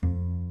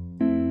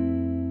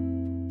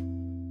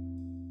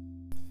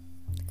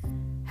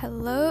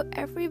Hello,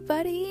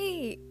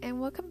 everybody, and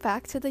welcome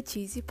back to the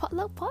Cheesy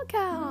Potluck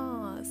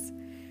Podcast.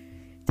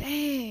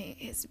 Dang,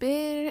 it's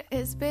been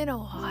a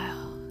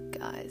while,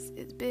 guys.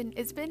 It's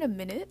been a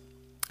minute.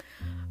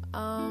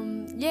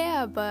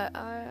 But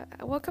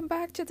welcome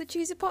back to the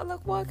Cheesy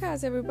Potluck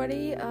Podcast,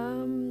 everybody.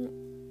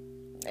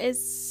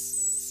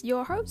 It's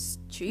your host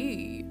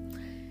Chi,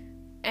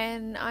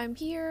 and I'm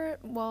here.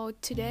 Well,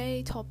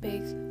 today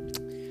topic,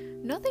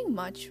 nothing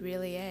much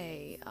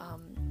really.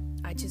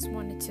 I just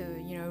wanted to,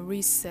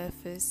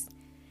 resurface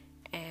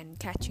and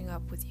catching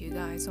up with you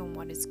guys on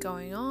what is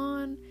going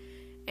on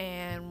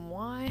and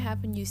why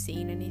haven't you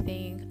seen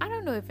anything. I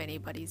don't know if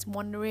anybody's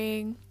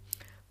wondering,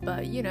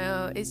 but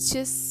it's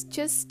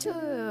just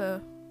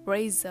to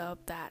raise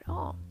up that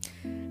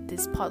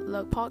this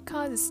potluck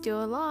podcast is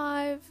still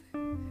alive,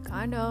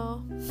 kind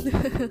of.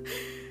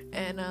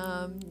 And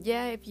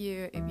if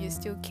you're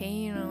still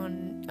keen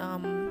on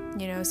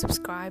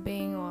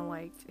subscribing or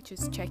like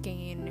just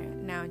checking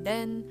in now and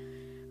then,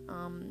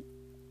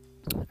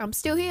 I'm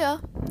still here,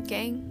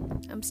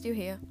 gang. I'm still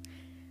here.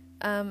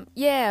 Thank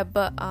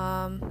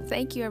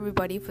you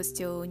everybody for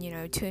still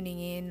tuning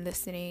in,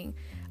 listening.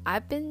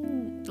 I've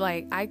been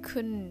I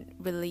couldn't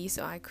release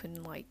or I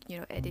couldn't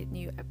edit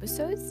new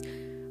episodes,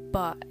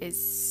 but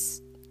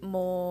it's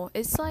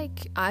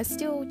like I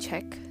still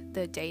check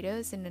the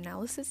data and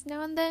analysis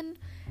now and then,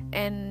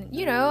 and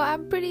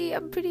I'm pretty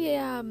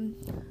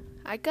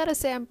I gotta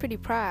say I'm pretty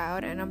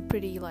proud, and I'm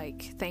pretty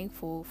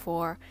thankful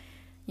for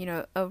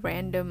a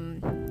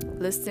random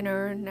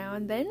listener now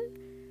and then.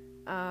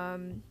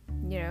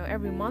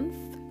 Every month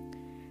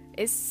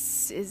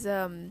is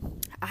I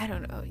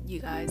don't know, you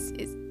guys,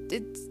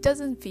 it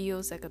doesn't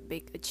feel like a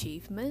big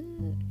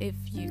achievement if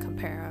you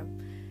compare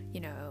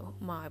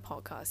my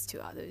podcast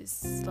to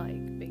others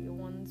bigger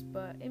ones,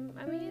 but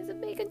it's a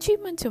big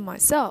achievement to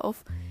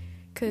myself,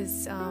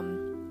 because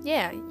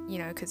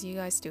because you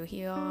guys still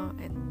here,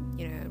 and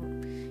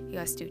you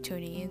guys still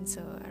tuning in.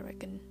 So I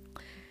reckon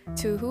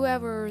to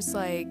whoever's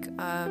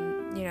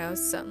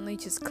suddenly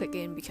just click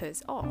in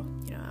because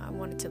I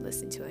wanted to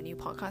listen to a new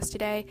podcast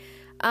today,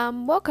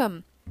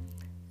 welcome.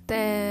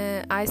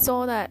 Then I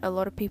saw that a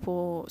lot of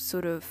people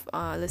sort of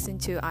listen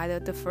to either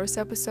the first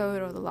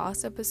episode or the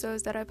last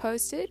episodes that I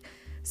posted.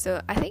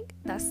 So I think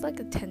that's a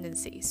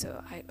tendency.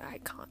 So I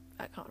can't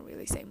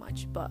really say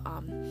much, but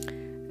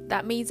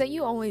that means that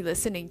you're only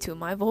listening to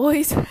my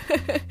voice,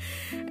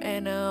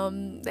 and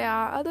there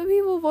are other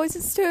people's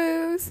voices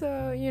too.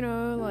 So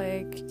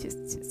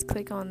just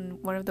click on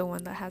one of the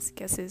one that has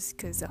guesses,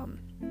 because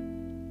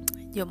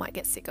you might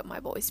get sick of my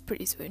voice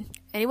pretty soon.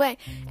 Anyway,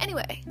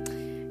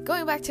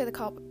 going back to the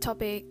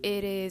topic,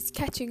 it is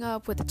catching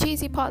up with the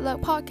Cheesy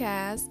Potluck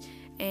Podcast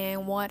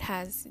and what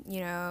has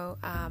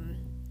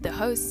the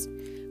host,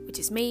 which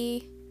is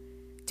me,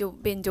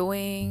 been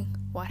doing,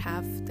 what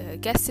have the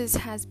guests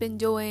has been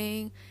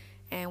doing,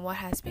 and what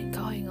has been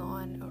going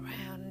on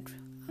around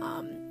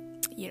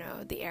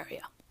the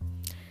area.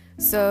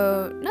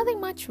 So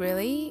nothing much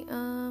really.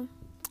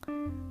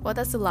 Well,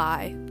 that's a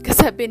lie, because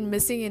I've been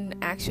missing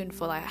in action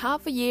for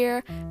half a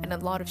year, and a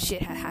lot of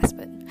shit has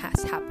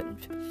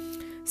happened.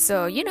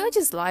 So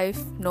just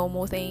life,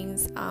 normal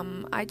things.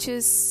 I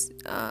just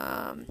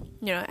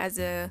as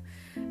a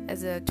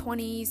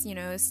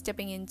 20s,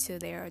 stepping into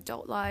their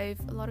adult life,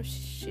 a lot of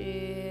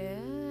shit,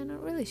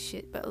 not really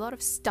shit, but a lot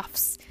of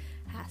stuffs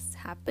has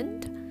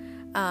happened.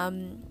 I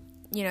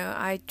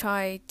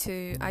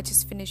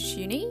just finished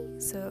uni,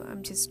 so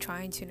I'm just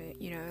trying to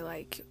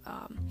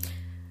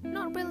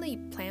not really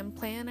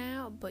plan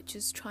out, but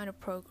just trying to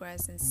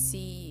progress and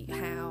see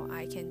how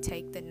I can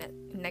take the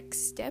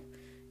next step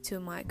to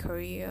my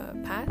career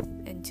path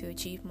and to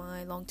achieve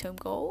my long-term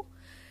goal.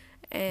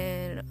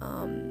 And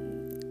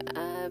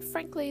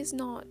frankly,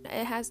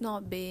 it has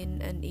not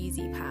been an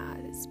easy path.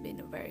 It's been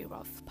a very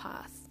rough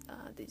path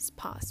these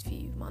past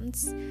few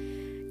months,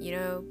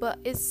 but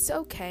it's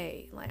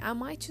okay. I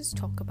might just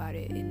talk about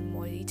it in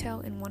more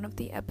detail in one of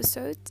the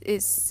episodes.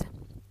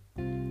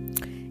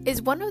 It's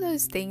one of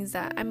those things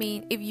that,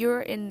 if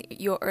you're in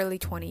your early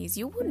 20s,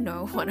 you would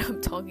know what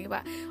I'm talking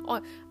about.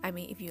 Or,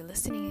 if you're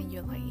listening and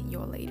you're in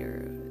your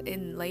later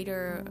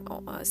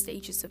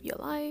stages of your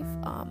life,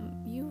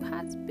 you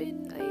have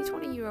been a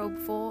 20-year-old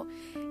before,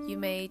 you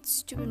made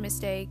stupid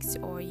mistakes,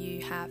 or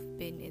you have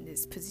been in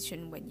this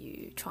position when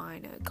you're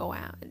trying to go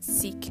out and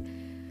seek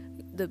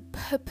the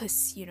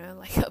purpose,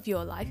 of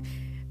your life.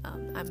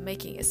 I'm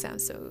making it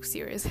sound so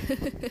serious.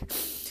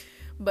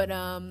 But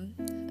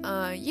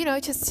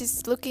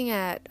just looking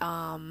at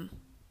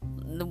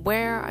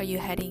where are you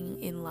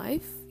heading in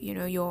life,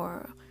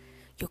 your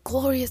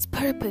glorious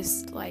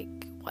purpose, like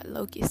what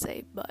Loki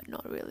say, but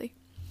not really.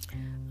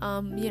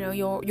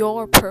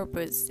 Your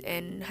purpose,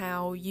 and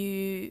how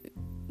you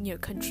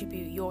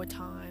contribute your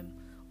time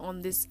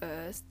on this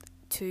earth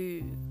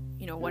to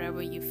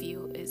whatever you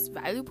feel is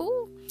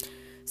valuable.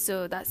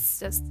 So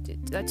that's just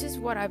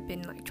what I've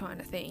been trying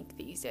to think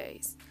these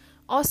days.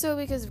 Also,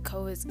 because of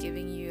COVID, it's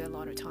giving you a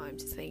lot of time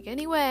to think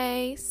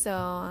anyway.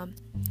 So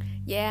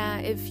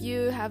if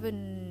you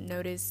haven't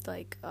noticed,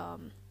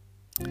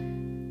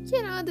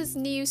 this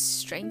new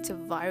strain of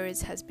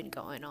virus has been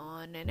going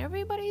on, and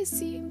everybody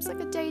seems like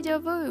a deja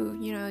vu.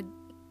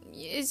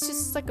 It's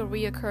just like a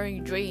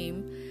reoccurring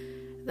dream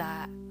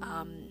that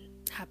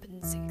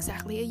happens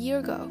exactly a year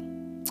ago.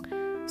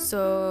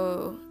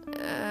 So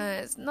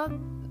it's not,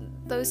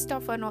 those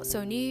stuff are not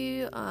so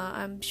new.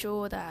 I'm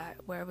sure that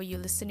wherever you're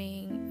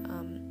listening,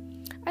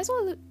 I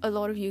saw a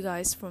lot of you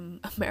guys from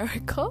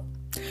America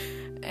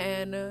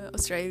and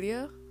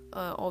Australia,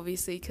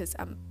 obviously, because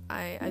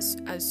I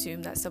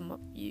assume that some of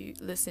you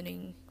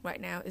listening right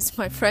now is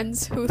my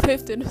friends who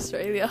lived in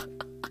Australia.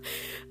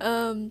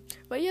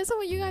 But yeah,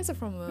 some of you guys are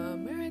from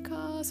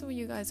America, some of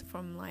you guys are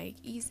from like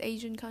East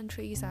Asian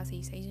country,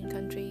 Southeast Asian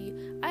country.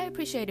 I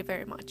appreciate it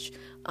very much.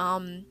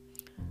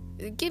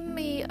 Give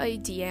me a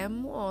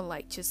DM or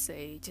like just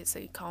a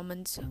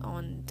comment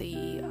on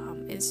the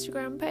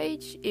Instagram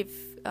page if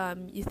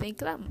you think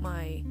that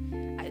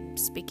I'm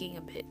speaking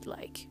a bit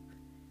like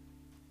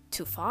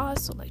too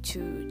fast or like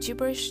too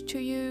gibberish to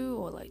you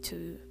or like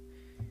too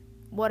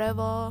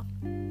whatever.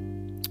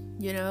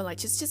 Like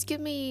just give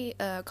me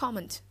a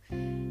comment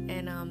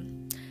and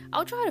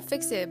I'll try to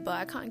fix it, but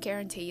I can't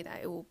guarantee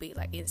that it will be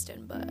like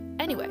instant. But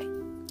anyway,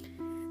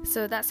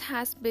 so that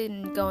has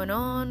been going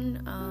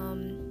on.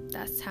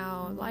 That's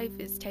how life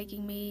is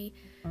taking me.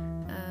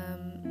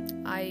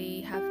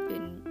 I have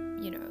been,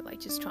 like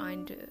just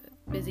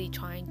busy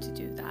trying to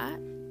do that,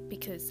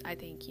 because I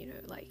think,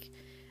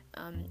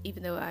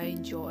 even though I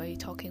enjoy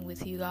talking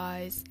with you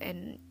guys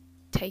and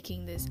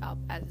taking this up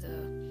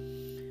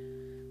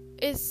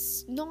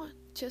it's not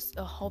just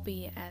a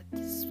hobby at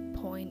this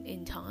point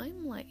in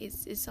time. Like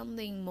it's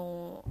something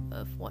more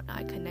of what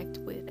I connect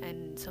with,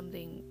 and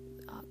something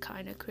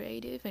kind of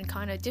creative and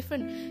kind of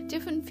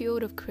different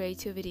field of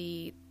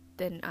creativity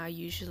than I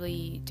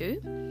usually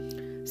do.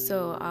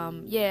 So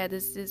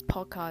this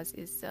podcast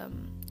is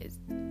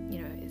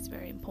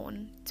very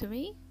important to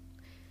me.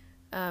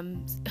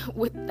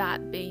 With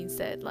that being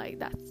said, like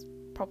that's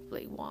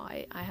probably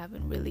why I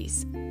haven't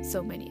released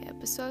so many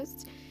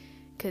episodes,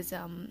 because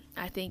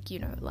I think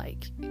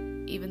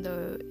even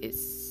though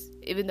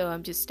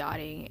I'm just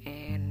starting,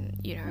 and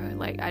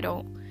like I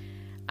don't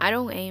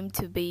aim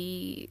to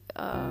be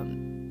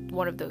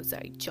one of those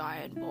like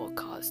giant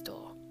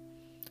podcaster,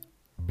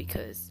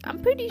 because I'm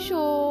pretty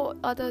sure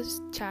other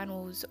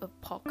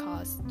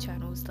podcast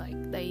channels,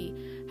 like they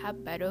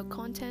have better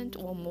content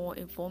or more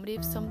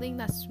informative, something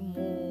that's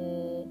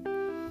more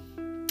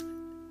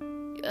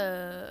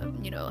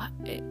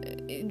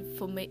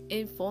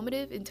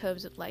informative in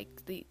terms of like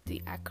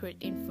the accurate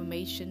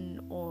information,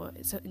 or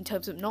so in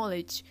terms of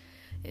knowledge,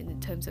 in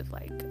terms of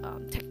like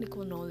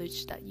technical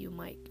knowledge that you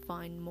might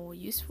find more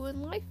useful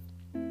in life.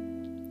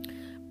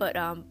 But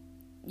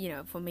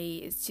for me,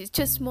 it's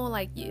just more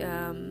like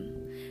a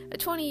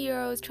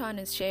 20-year-old trying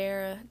to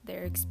share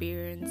their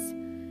experience,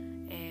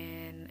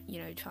 and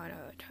trying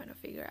to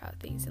figure out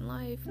things in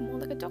life, more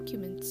like a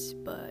document,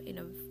 but in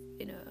an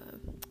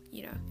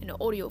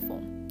audio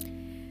form.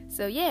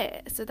 So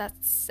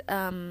that's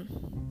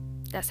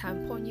how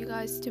important you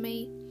guys to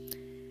me.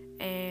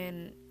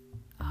 And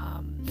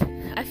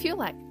I feel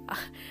like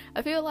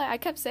I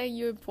kept saying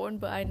you're important,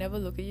 but I never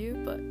look at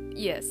you. But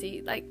yeah,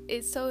 see, like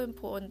it's so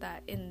important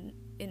that in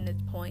the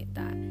point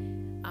that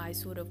I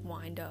sort of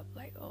wind up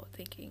like,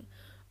 thinking,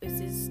 is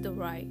this the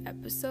right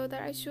episode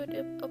that I should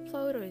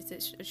upload,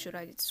 or should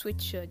I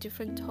switch a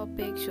different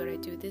topic? Should I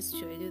do this?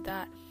 Should I do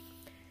that?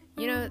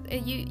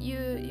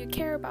 You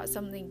care about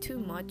something too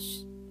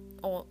much,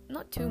 or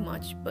not too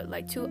much, but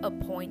like to a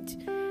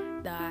point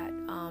that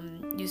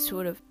you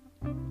sort of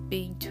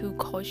being too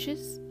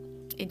cautious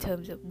in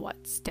terms of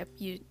what step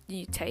you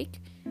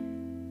take.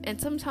 And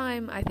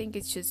sometimes I think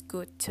it's just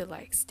good to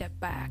like step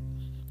back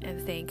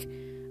and think,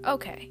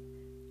 okay,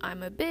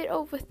 I'm a bit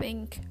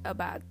overthink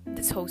about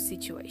this whole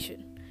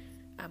situation.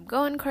 I'm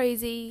going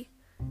crazy.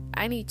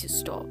 I need to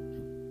stop.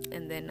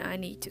 And then I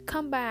need to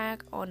come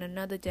back on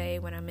another day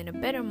when I'm in a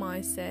better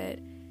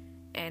mindset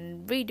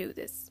and redo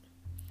this.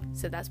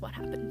 So that's what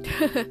happened.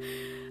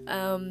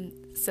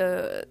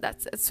 So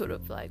that's sort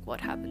of like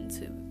what happened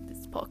to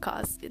this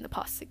podcast in the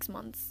past 6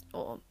 months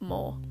or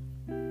more.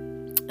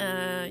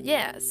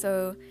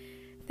 So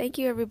thank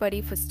you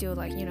everybody for still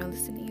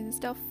listening and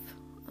stuff.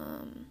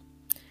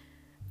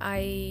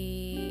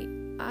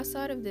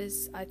 Outside of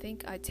this, I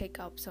think I take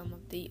up some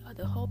of the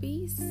other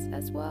hobbies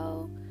as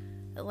well,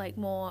 like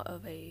more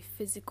of a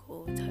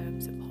physical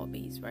terms of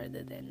hobbies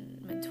rather than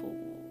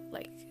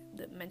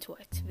the mental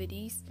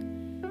activities,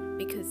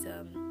 because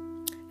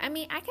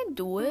I can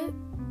do it,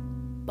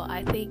 but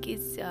I think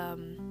it's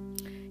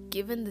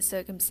given the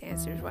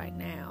circumstances right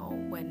now,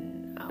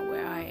 when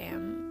where I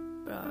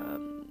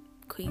am,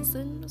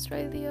 Queensland,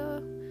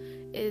 Australia,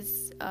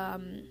 is I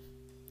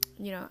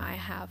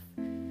have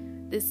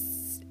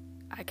this,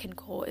 I can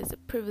call it a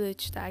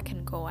privilege, that I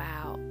can go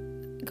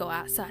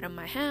outside of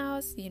my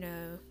house,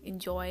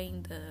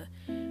 enjoying the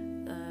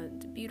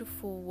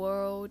beautiful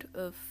world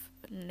of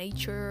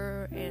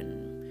nature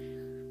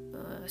and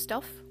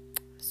stuff.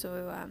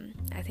 So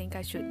I think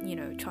I should,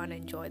 try to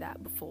enjoy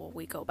that before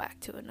we go back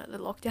to another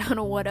lockdown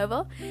or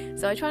whatever.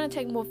 So I try to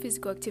take more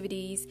physical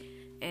activities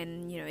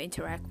and,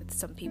 interact with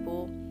some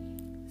people.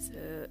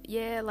 So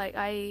yeah, like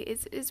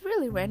it's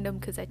really random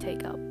because I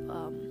take up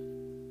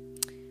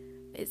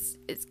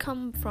it's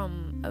come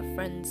from a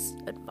friend's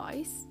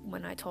advice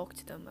when I talk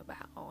to them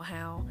about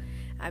how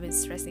I've been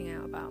stressing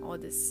out about all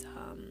this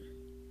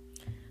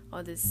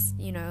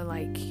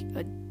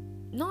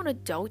not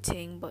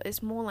adulting, but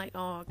it's more like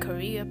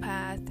career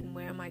path and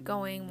where am I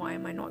going, why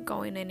am I not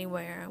going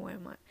anywhere,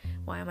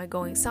 why am I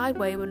going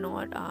sideways but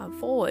not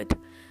forward,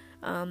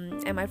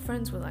 and my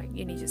friends were like,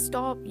 you need to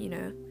stop,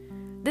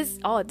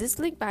 this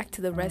link back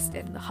to the rest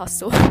and the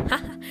hustle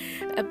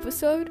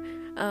episode,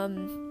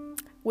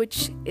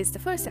 which is the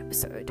first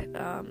episode,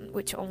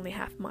 which only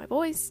have my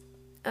voice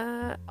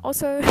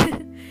also.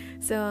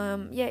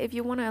 So if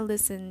you want to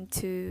listen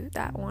to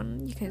that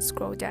one, you can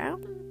scroll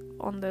down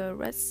on the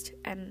rest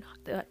and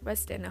the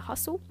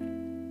hustle,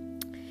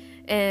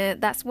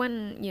 and that's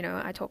when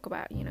I talk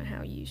about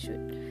how you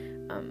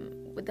should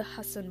with the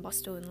hustle and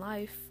bustle in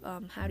life,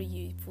 how do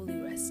you fully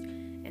rest,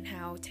 and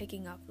how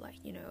taking up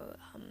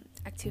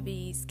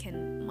activities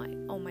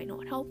might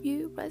not help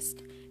you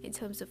rest in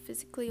terms of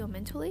physically or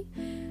mentally.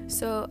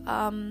 So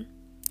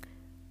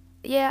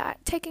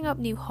taking up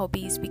new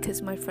hobbies,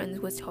 because my friends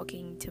was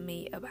talking to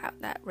me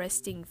about that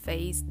resting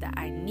phase, that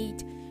I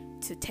need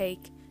to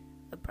take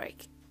a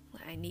break.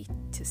 I need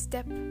to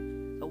step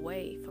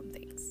away from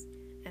things,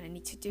 and I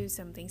need to do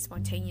something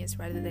spontaneous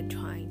rather than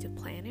trying to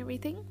plan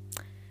everything.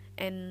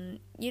 And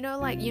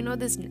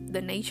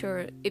the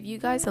nature, if you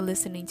guys are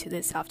listening to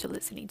this after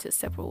listening to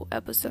several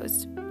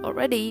episodes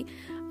already,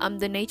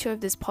 the nature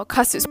of this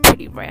podcast is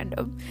pretty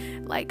random.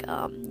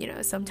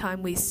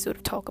 Sometimes we sort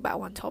of talk about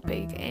one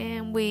topic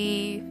and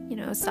we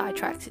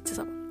sidetrack it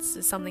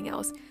to something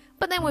else,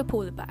 but then we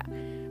pull it back.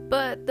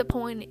 But the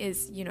point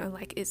is,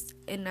 it's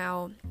in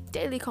our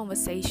daily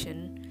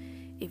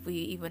conversation, if we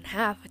even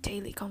have a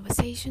daily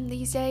conversation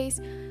these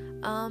days.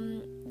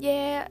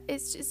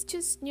 It's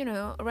just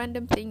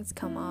random things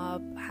come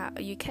up. How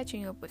are you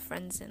catching up with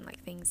friends, and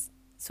things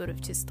sort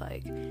of just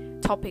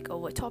topic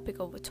over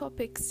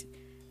topics,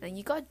 and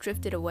you got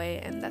drifted away.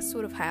 And that's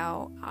sort of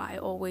how I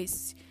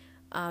always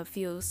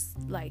feels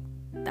like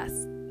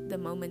that's the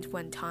moment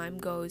when time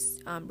goes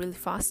really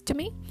fast to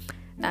me.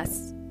 That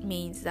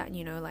means that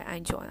I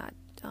enjoy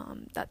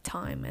that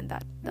time and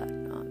that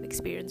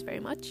experience very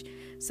much.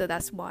 So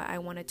that's why I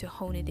wanted to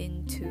hone it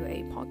into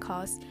a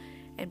podcast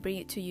and bring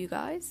it to you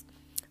guys.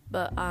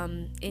 But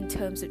in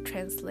terms of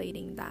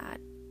translating that,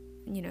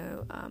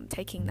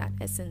 taking that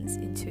essence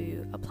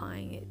into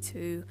applying it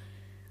to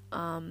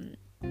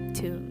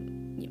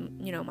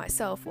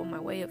myself or my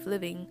way of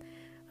living,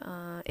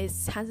 it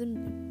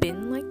hasn't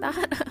been like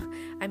that.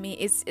 I mean,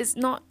 it's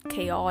not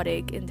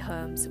chaotic in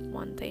terms of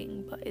one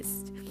thing, but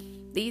it's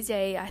these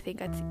days I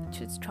think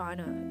just trying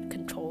to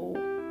control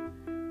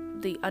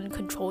the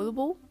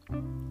uncontrollable,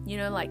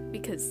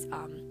 because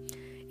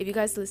if you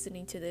guys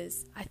listening to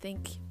this, I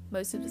think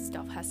most of the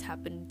stuff has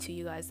happened to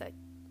you guys that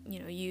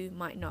you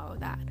might know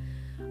that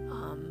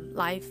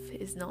life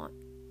is not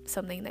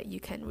something that you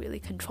can really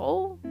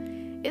control.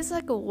 It's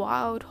like a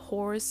wild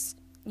horse.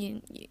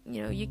 You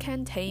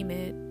can tame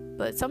it,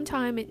 but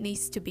sometimes it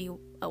needs to be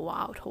a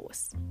wild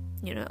horse.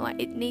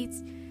 It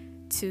needs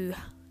to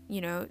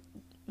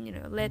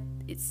let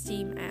it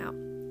steam out.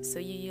 So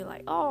you're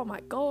like, oh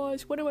my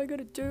gosh, what am I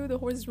gonna do? The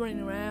horse is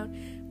running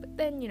around. But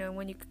then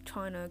when you're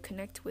trying to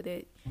connect with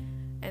it,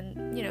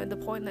 and the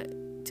point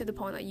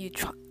that you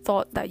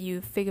thought that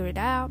you figured it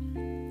out,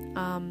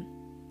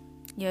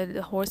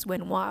 the horse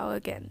went wild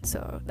again.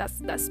 So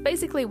that's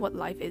basically what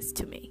life is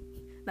to me.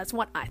 That's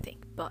what I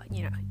think. But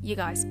you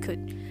guys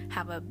could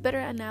have a better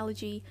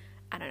analogy.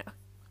 I don't know.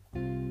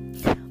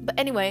 But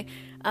anyway,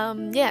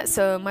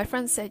 so my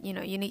friend said,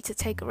 you need to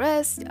take a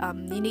rest.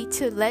 You need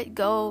to let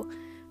go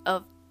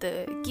of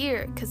the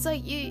gear, because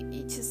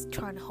you just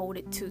trying to hold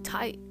it too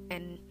tight,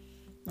 and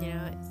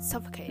it's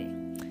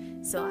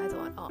suffocating. So I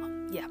thought,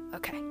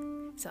 okay,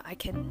 so I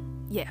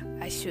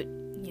should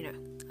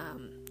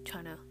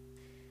trying to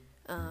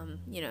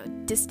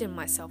distance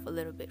myself a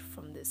little bit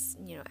from this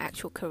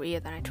actual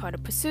career that I try to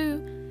pursue,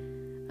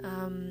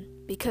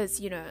 because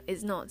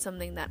it's not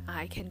something that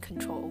I can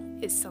control.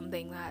 It's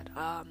something that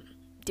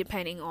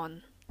depending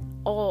on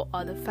all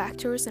other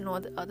factors and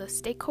all the other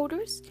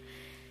stakeholders.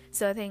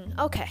 So I think,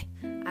 okay,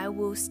 I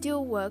will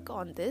still work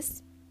on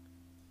this,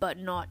 but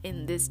not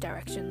in this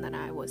direction that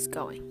I was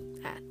going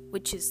at,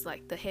 which is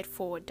like the head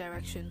forward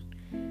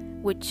direction,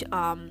 which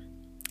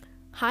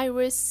high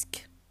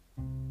risk,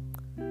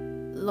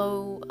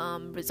 low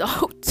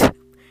result.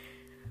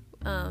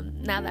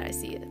 Now that I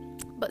see it,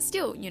 but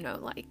still,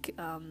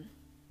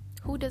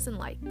 who doesn't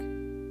like?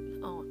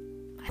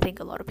 I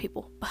think a lot of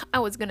people. I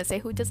was gonna say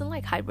who doesn't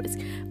like high risk,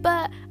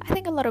 but I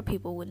think a lot of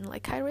people wouldn't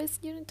like high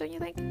risk. Don't you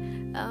think?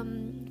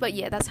 But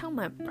yeah, that's how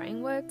my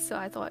brain works. So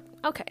I thought,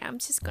 okay, I'm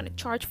just gonna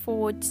charge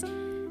forwards,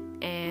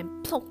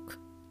 and plonk.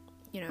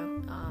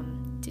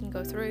 Didn't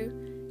go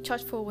through.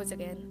 Charge forwards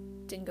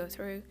again. didn't go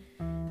through.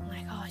 I'm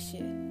like, oh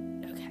shit,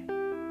 okay.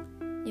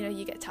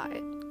 You get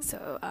tired.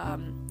 So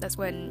that's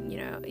when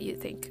you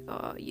think,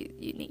 oh, you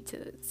need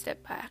to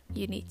step back.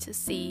 You need to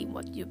see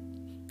what you're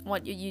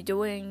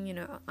doing.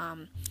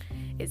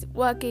 Is it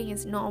working?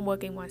 Is it not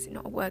working? Why is it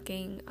not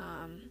working?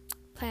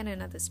 Plan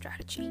another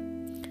strategy.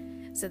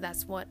 So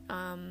that's what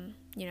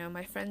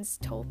my friends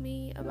told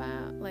me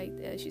about. Like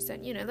she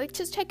said, like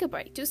just take a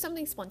break, do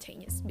something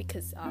spontaneous,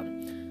 because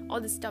all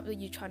the stuff that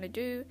you're trying to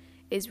do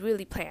is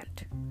really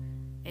planned,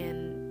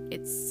 and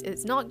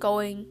it's not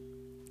going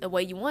the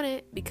way you want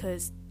it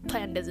because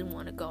plan doesn't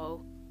want to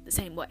go the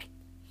same way.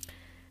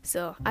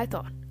 So I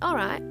thought, all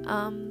right,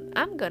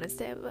 I'm gonna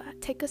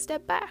take a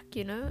step back.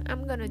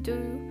 I'm gonna do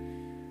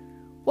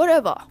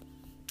whatever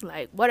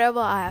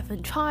I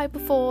haven't tried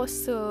before.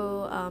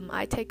 So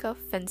I take up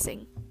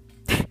fencing.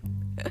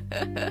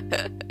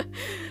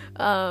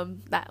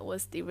 That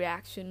was the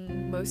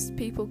reaction most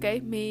people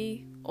gave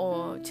me,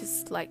 or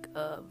just like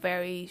a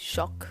very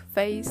shocked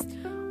face,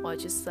 or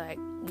just like,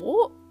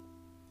 what?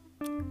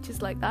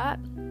 Just like that.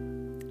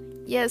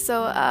 Yeah,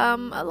 so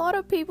a lot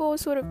of people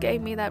sort of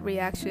gave me that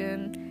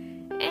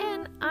reaction,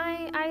 and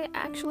I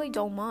actually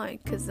don't mind,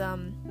 because I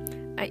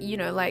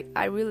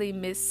really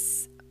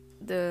miss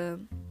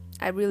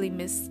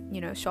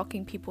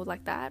shocking people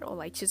like that, or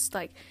like just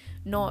like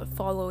not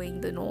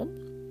following the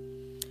norm.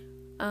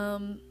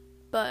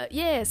 But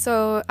yeah,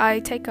 so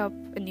I take up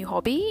a new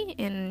hobby,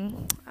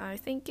 and I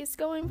think it's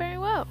going very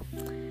well.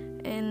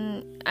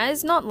 And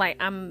it's not like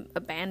I'm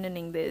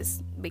abandoning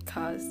this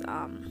because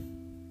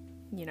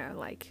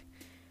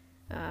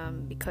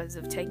because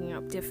of taking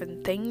up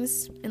different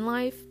things in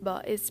life,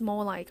 but it's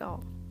more like,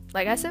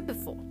 like I said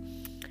before,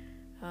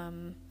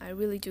 I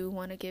really do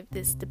want to give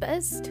this the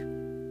best.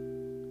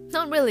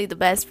 Not really the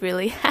best,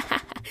 really.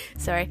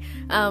 Sorry.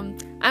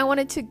 I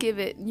wanted to give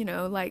it,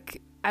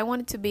 I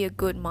want it to be a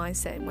good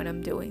mindset when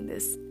I'm doing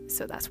this.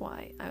 So that's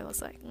why I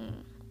was like,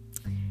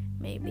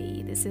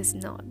 maybe this is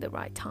not the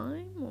right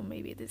time, or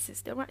maybe this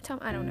is the right time.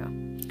 I don't know.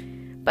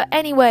 But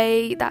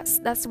anyway,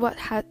 that's what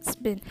has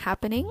been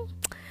happening.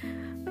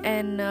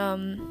 And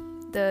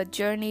the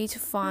journey to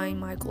find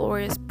my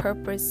glorious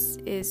purpose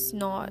is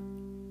not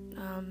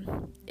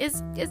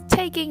is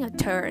taking a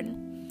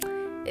turn.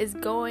 Is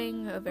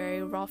going a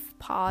very rough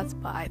path,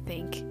 but I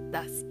think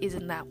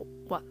isn't that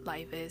what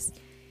life is?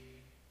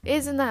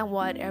 Isn't that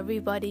what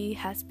everybody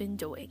has been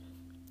doing?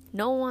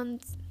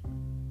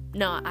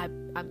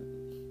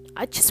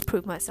 I just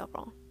proved myself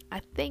wrong. I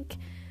think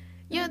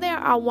there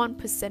are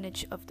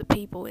 1% of the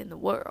people in the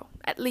world,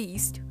 at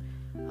least,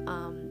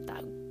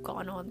 that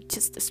gone on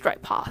just the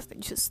straight path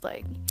and just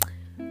like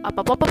up,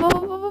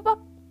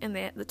 and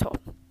they're at the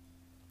top.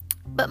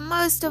 But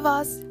most of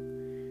us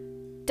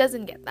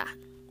doesn't get that,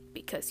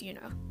 because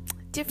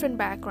different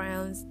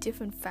backgrounds,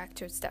 different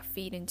factors that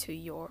feed into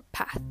your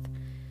path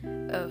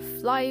of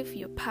life,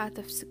 your path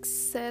of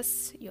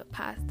success, your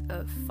path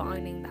of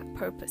finding that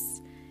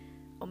purpose.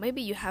 Or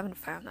maybe you haven't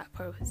found that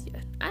purpose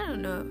yet. I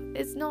don't know.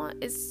 Isn't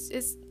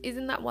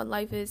that what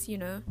life is,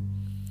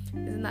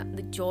 Isn't that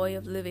the joy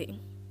of living?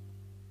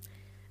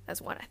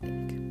 That's what I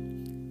think.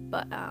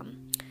 But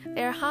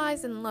there are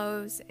highs and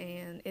lows,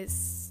 and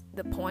it's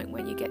the point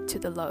when you get to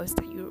the lows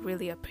that you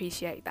really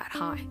appreciate that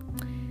high.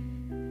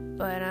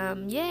 But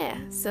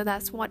so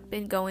that's what's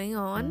been going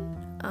on.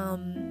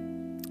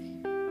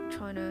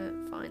 Trying to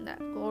find that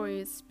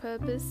glorious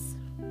purpose,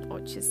 or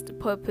just the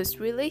purpose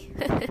really.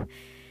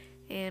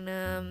 And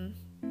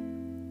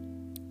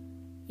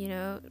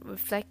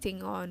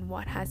reflecting on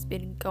what has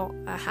been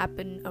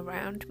happen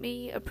around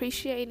me,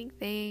 appreciating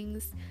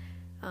things.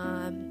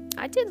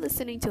 I did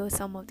listening to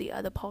some of the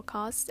other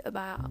podcasts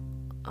about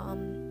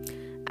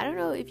I don't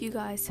know if you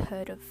guys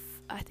heard of,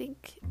 I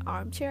think,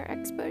 Armchair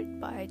Expert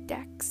by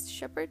Dax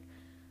Shepard.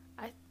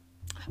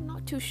 I'm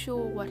not too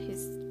sure what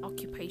his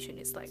occupation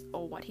is like,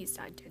 or what he's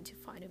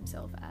identified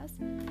himself as,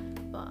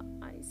 but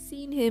I've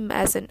seen him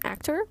as an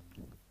actor,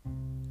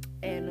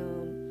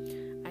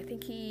 and I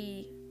think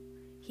he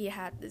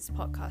had this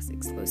podcast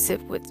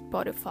exclusive with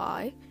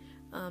Spotify,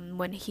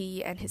 when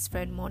he and his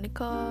friend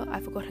Monica, I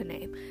forgot her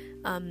name,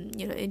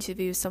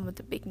 interview some of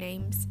the big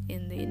names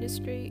in the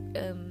industry,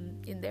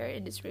 in their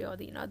industry or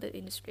the other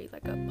industry,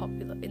 like a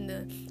popular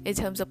in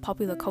terms of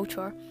popular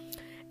culture.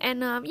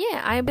 And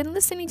I've been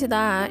listening to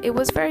that. It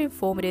was very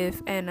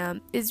informative, and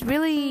it's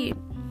really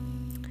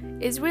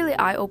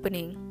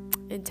eye-opening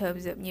in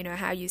terms of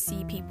how you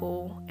see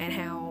people and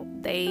how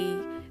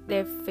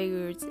their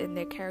figures and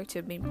their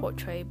character being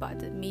portrayed by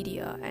the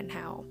media, and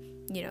how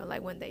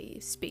like when they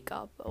speak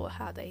up, or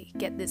how they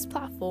get this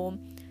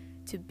platform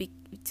to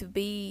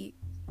be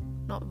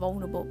not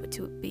vulnerable, but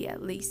to be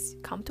at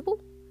least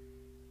comfortable.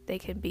 They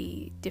can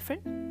be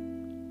different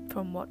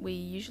from what we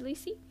usually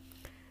see.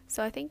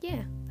 So I think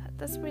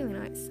that's really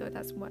nice. So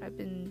that's what I've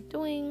been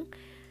doing.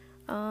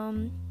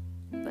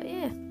 But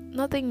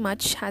nothing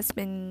much has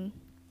been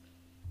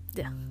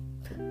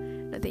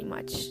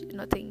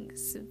nothing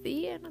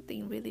severe,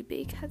 nothing really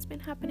big has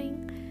been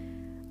happening.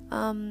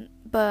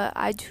 But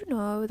I do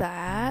know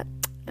that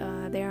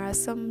there are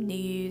some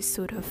new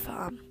sort of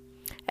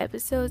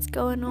episodes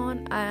going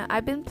on.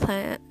 I've been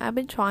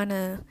trying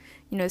to,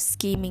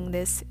 scheming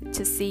this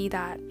to see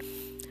that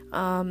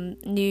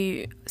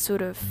new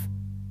sort of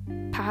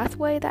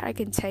pathway that I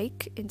can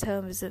take in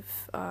terms of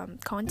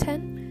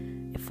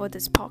content for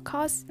this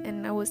podcast.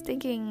 And I was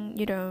thinking,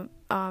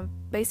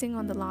 basing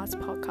on the last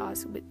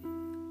podcast with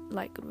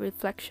like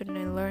reflection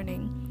and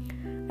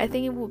learning, I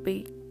think it would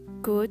be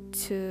good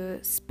to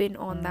spin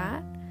on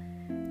that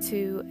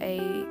to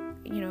a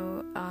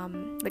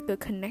like a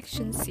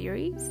connection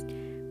series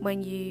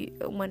when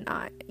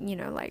I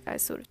I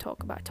sort of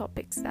talk about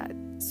topics that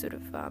sort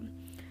of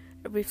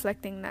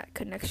reflecting that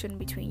connection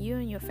between you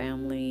and your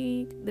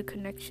family, the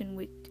connection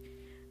with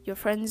your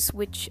friends,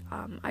 which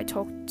I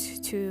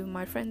talked to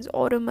my friends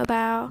Autumn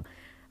about,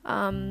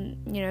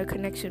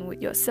 connection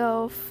with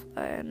yourself,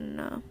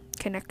 and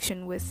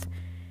connection with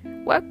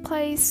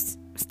workplace,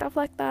 stuff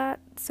like that.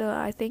 So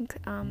I think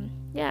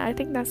I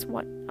think that's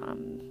what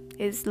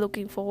is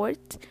looking forward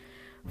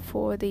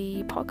for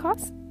the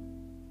podcast.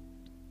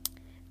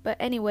 But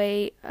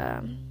anyway,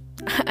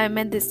 I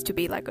meant this to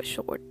be like a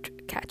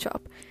short catch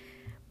up.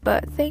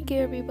 But thank you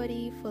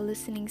everybody for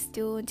listening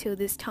still until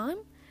this time.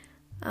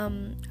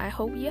 I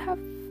hope you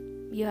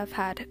have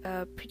had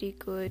a pretty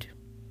good,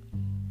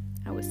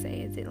 I would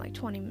say, is it like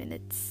 20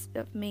 minutes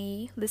of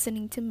me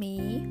listening to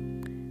me.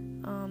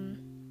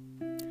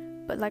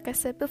 But like I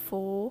said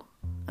before,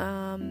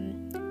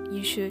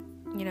 you should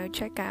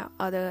check out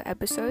other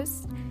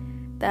episodes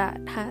that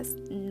has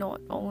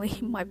not only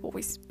my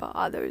voice but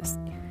others.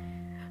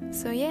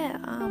 So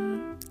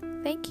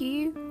thank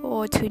you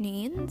for tuning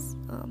in.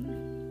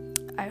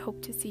 I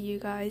hope to see you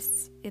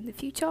guys in the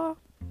future.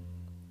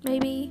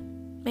 Maybe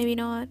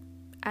not.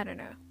 I don't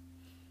know.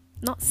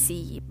 Not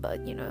see, but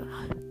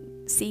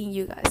seeing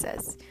you guys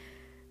as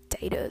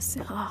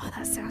daters. Oh,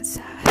 that sounds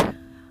sad.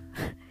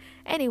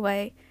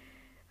 Anyway,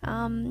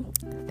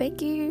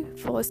 thank you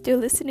for still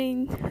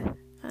listening,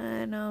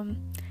 and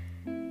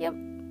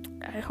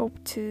I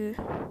hope to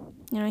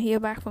hear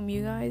back from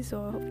you guys,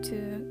 or hope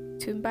to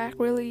tune back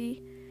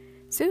really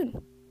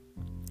soon.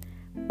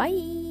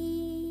 Bye.